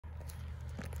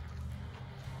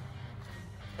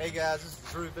Hey guys, this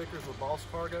is Drew Vickers with Boss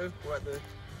Cargo. We're at the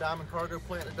Diamond Cargo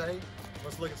plant today.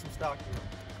 Let's look at some stock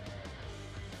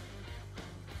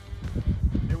here.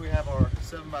 Here we have our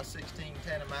 7x16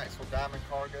 tandem axle Diamond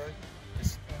Cargo.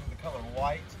 It's in the color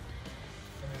white.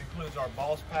 And it includes our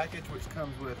Boss package, which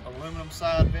comes with aluminum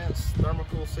side vents,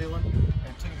 thermocool sealant,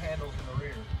 and 2 handles in the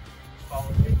rear. Follow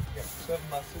me. We got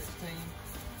 7x16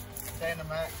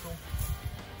 tandem axle,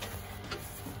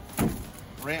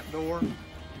 ramp door.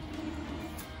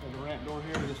 The ramp door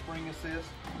here with a spring assist.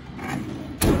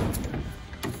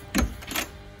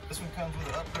 This one comes with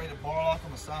an upgraded bar lock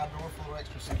on the side door for a little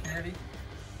extra security.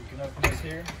 You can open this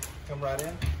here, come right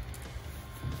in.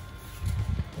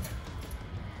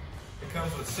 It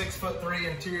comes with 6'3"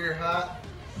 interior height,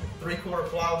 3/4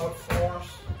 plywood floors,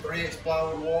 3/8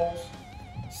 plywood walls,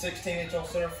 16" on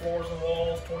center floors and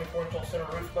walls, 24" on center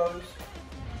roof bows,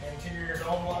 interior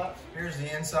dome lights. Here's the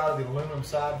inside of the aluminum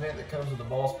side vent that comes with the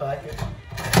Boss package.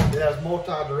 It has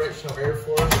multi-directional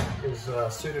airflow. It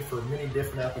is suited for many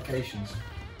different applications.